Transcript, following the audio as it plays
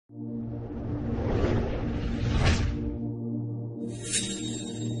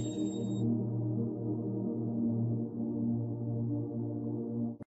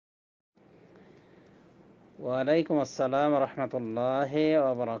ওয়ালাইকুম আসসালাম রহমতুল্লাহি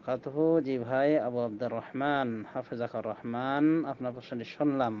ওয়া বারাকাতুহু। জি ভাই আবু আব্দুর রহমান হাফিজাকুর রহমান, আপনার প্রশ্নটি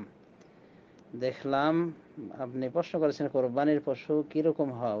শুনলাম, দেখলাম। আপনি প্রশ্ন করেছেন কোরবানির পশু কিরকম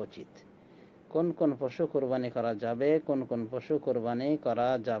হওয়া উচিত, কোন কোন পশু কোরবানি করা যাবে, কোন কোন পশু কোরবানি করা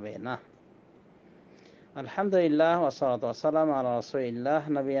যাবে না। আলহামদুলিল্লাহ ওয়াসসালাতু ওয়াসসালামু আলা রাসূলিল্লাহ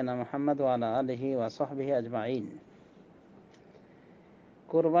নবিয়ানা মুহাম্মদ ওয়া আলা আলিহি ওয়া সাহবিহি আজমাইন।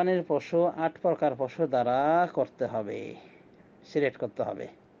 কোরবানির পশু 8 প্রকার পশু দ্বারা করতে হবে, সিলেক্ট করতে হবে।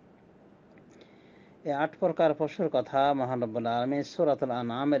 এই 8 প্রকার পশুর কথা মহান রব্বুল আলামিন সূরাতুল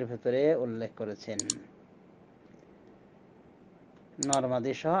আনআমের ভিতরে উল্লেখ করেছেন। নর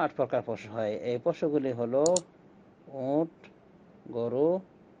মাদি সহ 8 প্রকার পশু হয়। এই পশুগুলি হলো উট, গরু,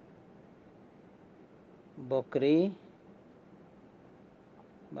 বকরি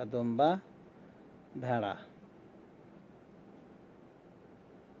বা দুম্বা, ভেড়া।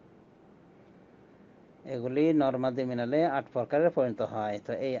 এগুলি নর মাদি মিলালে 8 প্রকারের পরিণত হয়।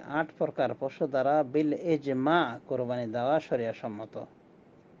 তো এই 8 প্রকার পশু দ্বারা বিল ইজমা কোরবানি দেওয়া শরিয়া সম্মত।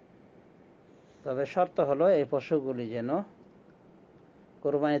 তবে শর্ত হলো এই পশুগুলি যেন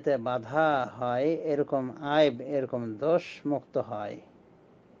কোরবানিতে বাধা হয় এরকম আইব, এরকম দোষ মুক্ত হয়,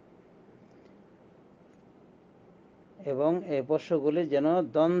 এবং এই পশুগুলি যেন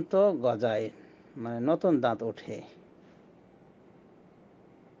দন্ত গজায়, মানে নতুন দাঁত ওঠে,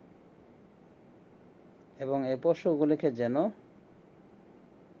 এবং এই পশুগুলিকে যেন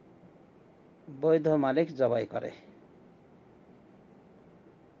বৈধ মালিক জবাই করে।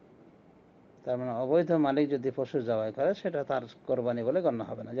 তার মানে অবৈধ মালিক যদি পশু জবাই করে সেটা তার কোরবানি বলে গণ্য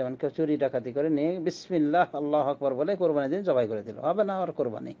হবে না। যেমন কেউ চুরি ডাকাতি করে নিয়ে বিসমিল্লাহ আল্লাহু আকবার বলে কোরবানি দিন জবাই করে দিল, হবে না আর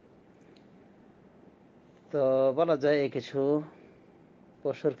কোরবানি। তো বলা যায় এই কিছু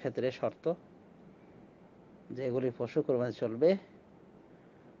পশুর ক্ষেত্রে শর্ত, যে এগুলি পশু কোরবানি চলবে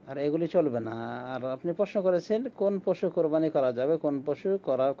আর এগুলি চলবে না। আর আপনি প্রশ্ন করেছেন কোন পশু কোরবানি করা যাবে, কোন পশু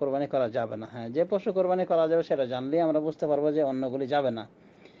কোরবানি করা যাবে না। হ্যাঁ, যে পশু কোরবানি করা যাবে সেটা জানলেই আমরা বুঝতে পারবো যে অন্যগুলি যাবে না।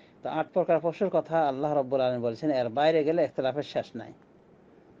 তো 8 প্রকার পশুর কথা আল্লাহ রাব্বুল আলামিন বলেছেন, এর বাইরে গেলে ইখতিলাফের শেষ নাই।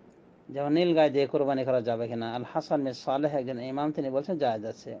 যেমন নীল গাই দিয়ে কোরবানি করা যাবে কিনা, আল হাসান বিন সালেহ একজন ইমাম, তিনি বলছেন জায়েজ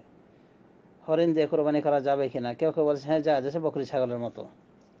আছে। হরিণ দিয়ে কোরবানি করা যাবে কিনা, কেউ কেউ বলছে হ্যাঁ জায়েজ আছে, বকরি ছাগলের মতো।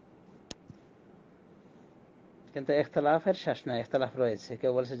 কিন্তু ইখতিলাফের শেষ নাই, ইখতিলাফ রয়েছে,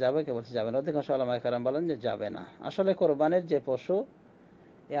 কেউ বলছে যাবে, কেউ বলছে যাবে না। অধিকাংশ উলামায়ে কেরাম বলেন যে যাবে না। আসলে কোরবানির যে পশু,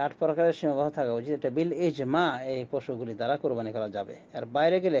 এই 8 প্রকারের সীমাবদ্ধ থাকা উচিত। এটা বিল ইজমা এই পশুগুলি দ্বারা কোরবানি করা যাবে, এর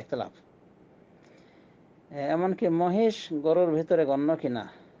বাইরে গেলে ইখতিলাফ। এমনকি মহিষ গরুর ভিতরে গণ্য কিনা,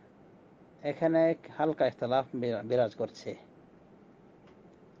 এখানে হালকা ইখতিলাফ বিরাজ করছে।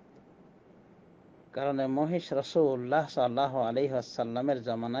 কারণ মহিষ রাসূলুল্লাহ সাল্লাল্লাহু আলাইহি ওয়াসাল্লামের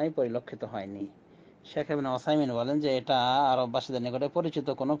জামানায় পরিলক্ষিত হয়নি। শেখ ইবনে উসাইমিন বলেন যে এটা আরববাসীদের নিকটে পরিচিত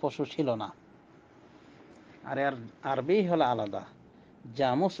কোনো পশু ছিল না। আর এর আরবি হলো আলাদা,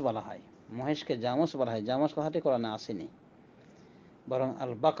 জামুস বলা হয়। মহিষকে জামুস বলা হয়। জামুস কথাটি কোরআনে আসেনি, বরং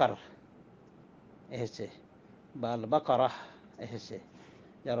আল বাকার এসেছে, বা আল বাকারাহ এসেছে,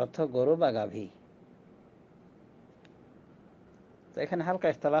 যার অর্থ গরু বা গাভী। তো এখানে হালকা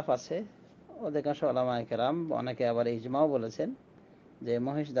ইখতিলাফ আছে। অধিকাংশ উলামায়ে কেরাম, অনেকে আবার ইজমাও বলেছেন যে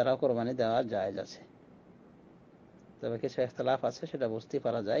মহিষ দ্বারা কোরবানি দেওয়া জায়েজ আছে। তবে কিছু ইখতিলাফ আছে, সেটা বুঝতে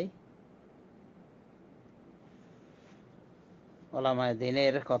পারা যায় উলামায়ে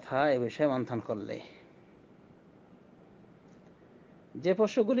দ্বীনের কথা এ বিষয়ে মন্থন করলে। যে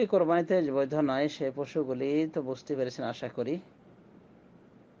পশুগুলি কোরবানিতে বৈধ নয় সেই পশুগুলি তো বুঝতে পেরেছেন আশা করি।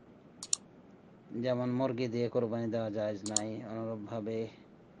 যেমন মুরগি দিয়ে কোরবানি দেওয়া জায়েজ নাই। অনুরূপভাবে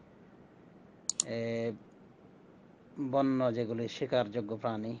বন্য যেগুলি শিকারযোগ্য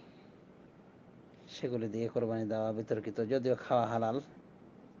প্রাণী, সেগুলি দিয়ে কোরবানি দেওয়া বিতর্কিত, যদিও খাওয়া হালাল।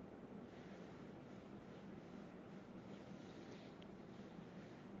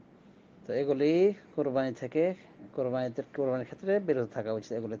 তো এগুলি কোরবানির ক্ষেত্রে বিরত থাকা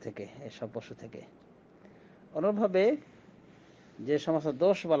উচিত এগুলি থেকে, এসব পশু থেকে। অনুরূপভাবে যে সমস্ত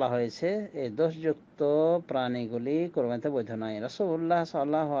দোষ বলা হয়েছে, এই দোষযুক্ত প্রাণীগুলি কোরবানিতে বৈধ নয়। রাসূলুল্লাহ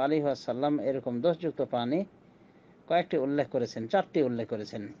সাল্লাল্লাহু আলাইহি ওয়াসাল্লাম এরকম দোষযুক্ত প্রাণী কয়েকটি উল্লেখ করেছেন, 4টি উল্লেখ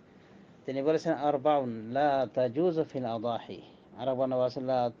করেছেন। তিনি বলেছেন আরবাউন লা তাজুজু ফিল আদাহি, আরবান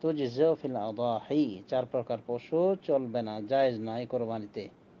ওয়াসাল্লা তুজজু ফিল আদাহি, 4 প্রকার পশু চলবে না, জায়েজ নয় কোরবানিতে।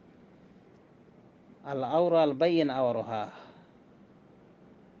 আল আওরা আল বাইয়িন আওরাহা,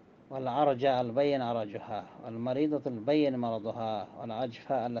 والعرجاء البين عرجها، والمريضة البين مرضها،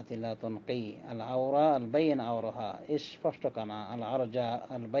 والعجفاء التي لا تنقي। العورة البين عورها স্পষ্ট কানা, العرجاء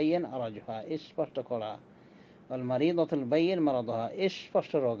البين عرجها স্পষ্ট করা, والمريضة البين مرضها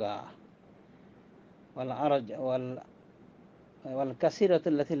স্পষ্ট রোগা, والعرج والكثيرة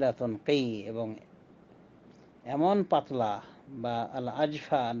التي لا تنقي, এবং এমন পাতলা, বা আল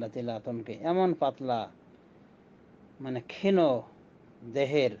আজফা আল্লাহ তিলাতনকে এমন পাতলা, মানে ক্ষীণ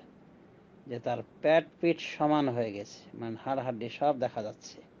দেহের, যে তার পেট পিঠ সমান হয়ে গেছে, মানে হাড় হাড্ডি সব দেখা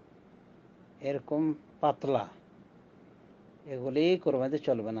যাচ্ছে, এরকম পাতলা, এগুলি কোরবানিতে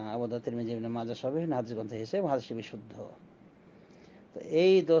চলবে না। আবু দাউদ, তিরমিজি, ইবনে মাজাহ সব বিভিন্ন হাদিস গ্রন্থে এসেছে, হাদিসটি বিশুদ্ধ। তো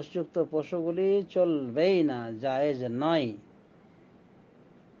এই দোষযুক্ত পশুগুলি চলবেই না, জায়েজ নয়।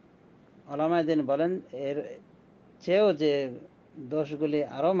 উলামায়ে দ্বীন বলেন এর চেয়েও যে দোষগুলি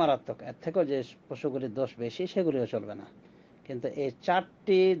আরো মারাত্মক, এর থেকেও যে পশুগুলির দোষ বেশি, সেগুলিও চলবে না। কিন্তু এই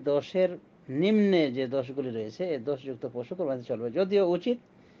 4টি দোষের নিম্নে যে দোষগুলি রয়েছে, এই দোষযুক্ত পশু কোরবানিতে চলবে, যদিও উচিত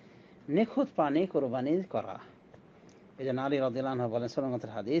নিখুঁত প্রাণী কোরবানি করা। এই জন্য আলী রাদিয়াল্লাহু আনহু বলেন,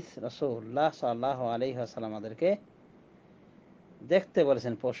 সুন্নাতের হাদিস, রাসূলুল্লাহ সাল্লাল্লাহু আলাইহি ওয়াসাল্লাম আমাদেরকে দেখতে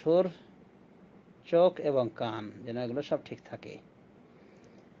বলেছেন পশুর চোখ এবং কান, যেন এগুলো সব ঠিক থাকে,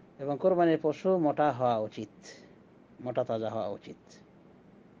 এবং কোরবানির পশু মোটা হওয়া উচিত, মোটা তাজা হওয়া উচিত,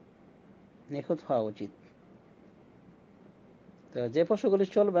 নিখুঁত হওয়া উচিত। তো যে পশুগুলি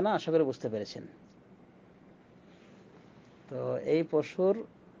চলবে না, আশা করি বুঝতে পেরেছেন। তো এই পশুর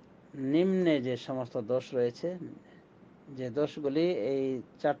নিম্নে যে সমস্ত দোষ রয়েছে, যে দোষগুলি এই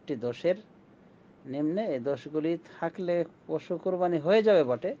 4টি দোষের নিম্নে, এই দোষগুলি থাকলে পশু কোরবানি হয়ে যাবে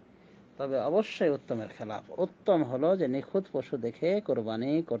বটে, তবে অবশ্যই উত্তমের খেলাফ। উত্তম হলো যে নিখুঁত পশু দেখে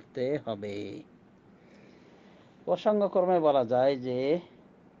কোরবানি করতে হবে। প্রসঙ্গক্রমে বলা যায় যে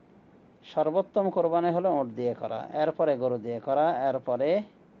সর্বোত্তম কোরবানি হলো উট দিয়ে করা, এরপরে গরু দিয়ে করা, এরপরে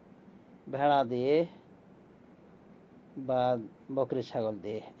ভেড়া দিয়ে বা বকরি ছাগল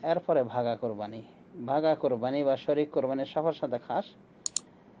দিয়ে, এরপরে ভাগা কোরবানি। ভাগা কোরবানি বা শরীক কোরবানি সবার সাথে খাস,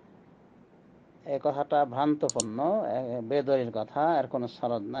 এই কথাটা ভ্রান্তপূর্ণ, বেদরির কথা, এর কোনো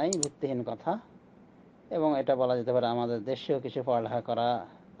সনদ নাই, ভিত্তিহীন কথা। এবং এটা বলা যেতে পারে আমাদের দেশেও কিছু পড়ালেখা করা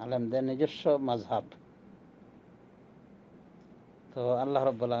আলেমদের নিজস্ব মাযহাব। তো আল্লাহ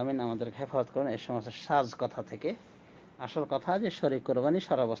রাব্বুল আলামিন আমাদের হেফাজত করুন এই সমস্ত সাজ কথা থেকে। আসল কথা যে শরীক কোরবানি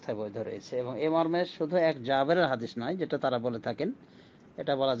সর্বাবস্থায় বৈধ রয়েছে, এবং এ মর্মে শুধু এক জাবেরের হাদিস নয়, যেটা তারা বলে থাকেন,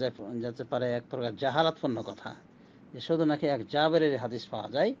 এটা বলা যায় যেতে পারে এক প্রকার জাহালাতপূর্ণ কথা, যে শুধু নাকি এক জাবেরের হাদিস পাওয়া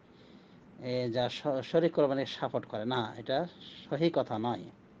যায় যা শরীক কোরবানি সাপোর্ট করে, না, এটা সহি কথা নয়।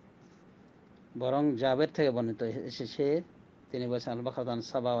 বরং জাবের থেকে বর্ণিত এসেছে, তিনি বলেছেন আল বাকাতান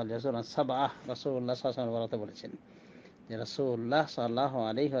সাবা ওয়াল ইয়াজুর আন সাবাহ, রাসূলুল্লাহ সাল্লাল্লাহু আলাইহি ওয়াসাল্লাম বলেছেন, যে রাসূলুল্লাহ সাল্লাল্লাহু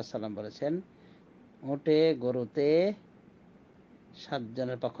আলাইহি ওয়াসাল্লাম বলেছেন, উটে গরুতে 7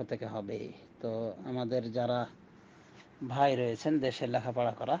 জনের পক্ষ থেকে হবে। তো আমাদের যারা ভাই রয়েছেন দেশে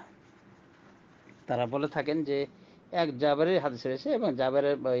লেখাপড়া করা, তারা বলে থাকেন যে এক জাবেরের হাদিস রয়েছে, এবং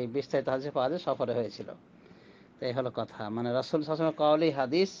জাবেরের ওই বিস্তারিত হাদিস পাওয়া যায় সফরে হয়েছিল। তো এই হলো কথা, মানে রাসূল সাল্লাল্লাহু আলাইহি ওয়াসাল্লাম কওলি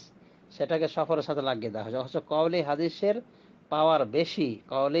হাদিস, সেটাকে সফরের সাথে লাগিয়ে দেওয়া হয়েছে, অথচ কওলি হাদিসের পাওয়ার বেশি,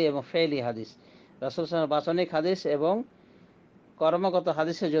 কওলি এবং ফেইলি হাদিস, রাসূল সাল্লাল্লাহু আলাইহি ওয়াসাল্লাম বাচনিক হাদিস এবং কর্মগত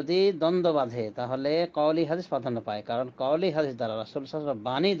হাদিসে যদি দ্বন্দ্ব বাঁধে, তাহলে কওলি হাদিস প্রাধান্য পায়, কারণ কওলি হাদিস দ্বারা রাসূল সাল্লাল্লাহু আলাইহি ওয়াসাল্লাম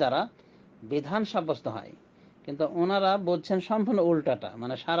বাণী দ্বারা বিধান সাব্যস্ত হয়। কিন্তু ওনারা বলছেন সম্পূর্ণ উল্টাটা,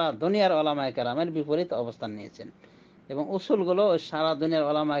 মানে সারা দুনিয়ার ওলামায়ে কেরামের বিপরীত অবস্থান নিয়েছেন, এবং উসুলগুলো সারা দুনিয়ার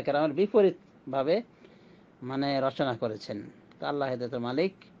ওলামায়ে কেরামের বিপরীত ভাবে মানে রচনা করেছেন। তা আল্লাহ হেদায়েতের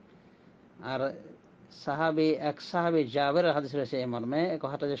মালিক। আর এক সাহাবী জাবেরের হাদিস রয়েছে এই মর্মে, এই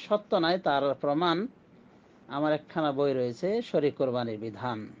কথাটা যে সত্য নয় তার প্রমাণ আমার একখানা বই রয়েছে, শরীক কোরবানির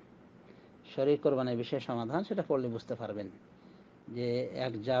বিধান, শরীক কোরবানির বিশেষ সমাধান, সেটা পড়লে বুঝতে পারবেন যে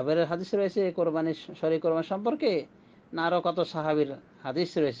এক জাবেরের হাদিস রয়েছে এই কোরবানির, শরীক কোরবানি সম্পর্কে, না আরো কত সাহাবীর হাদিস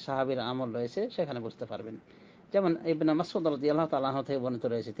রয়েছে, সাহাবীর আমল রয়েছে, সেখানে বুঝতে পারবেন। যেমন ইবনে মাসউদ রাদিয়াল্লাহু তাআলা আনহু থেকে বর্ণিত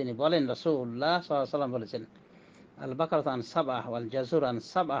রয়েছে, তিনি বলেন রাসূলুল্লাহ সাল্লাল্লাহু আলাইহি ওয়াসাল্লাম বলেছেন, আল বাকারাতু আন সাবআহ ওয়াল জাযুর আন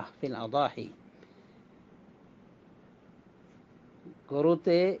সাবআহ ফিল আদাহি,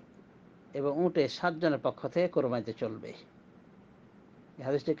 গরুতে এবং উটে 7 জনের পক্ষ থেকে কোরবানিতে চলবে। এই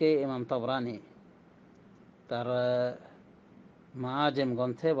হাদিসটিকে ইমাম তাবরানী তার মাআজেম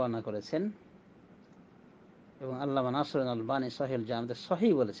গ্রন্থে বর্ণনা করেছেন, এবং আল্লামা নাসিরুদ্দিন আলবানী সহিহুল জামিতে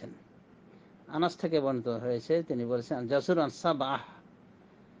সহিহ বলেছেন। আনাস থেকে বর্ণিত হয়েছে, তিনি বলেছেন জাসুর আন সাবআহ,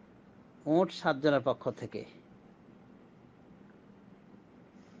 উট 7 জনের পক্ষ থেকে।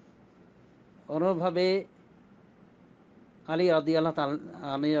 অনুভাবে আলী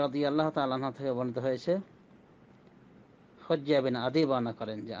রাদিয়াল্লাহু তাআলা আনহু থেকে বর্ণিত হয়েছে, হজ্জা বিন আদি বর্ণনা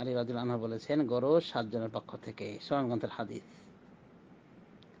করেন যে আলী রাদিয়াল্লাহু আনহু বলেছেন গরু 7 জনের পক্ষ থেকে, সুনান গ্রন্থের হাদিস।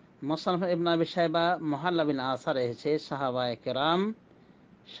 মুসনাদ ইবনে আবি শাইবা মুহাল্লা বিন আসার এসেছে সাহাবায়ে কেরাম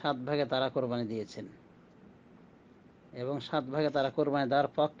 7 ভাগে তারা কোরবানি দিয়েছেন, এবং 7 ভাগে তারা কোরবানি দেওয়ার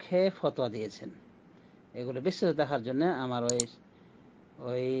পক্ষে ফতোয়া দিয়েছেন। এগুলো বিস্তারিত দেখার জন্য আমার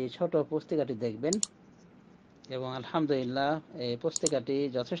ওই ছোট পুস্তিকাটি দেখবেন, এবং আলহামদুলিল্লাহ এই পুস্তিকাটি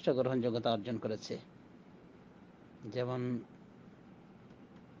যথেষ্ট গ্রহণযোগ্যতা অর্জন করেছে। যেমন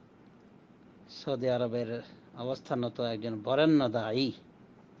সৌদি আরবের অবস্থানত একজন বরেণ্য দায়ী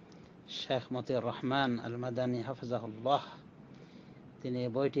শেখ মতিউর রহমান আল মাদানী হাফিজাহুল্লাহ, তিনি এই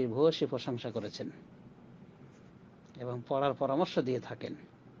বইটির ভূয়সী প্রশংসা করেছেন এবং পড়ার পরামর্শ দিয়ে থাকেন।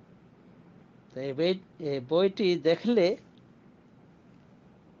 তো এই বইটি দেখলে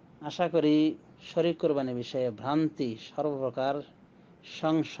আশা করি শরীক কোরবানি বিষয়ে ভ্রান্তি সর্বপ্রকার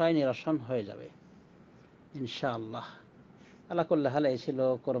সংশয় নিরসন হয়ে যাবে ইনশাআল্লাহ। আল্লাহ কুল্লাহ হাল, এই ছিল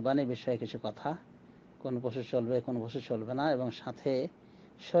কোরবানি বিষয়ে কিছু কথা, কোন পশু চলবে কোন পশু চলবে না, এবং সাথে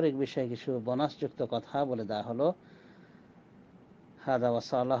শরীক বিষয়ে কিছু বোনাসযুক্ত কথা বলে দেওয়া হলো। হাদা ওয়া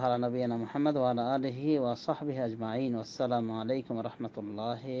সাল্লাল্লাহু আলা নবিয়িনা মুহাম্মদ ওয়া আলা আলিহি ওয়া সাহবিহি আজমাইন। ওয়াসসালামু আলাইকুম ওয়া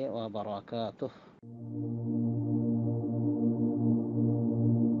রাহমাতুল্লাহি ওয়া বারাকাতুহু।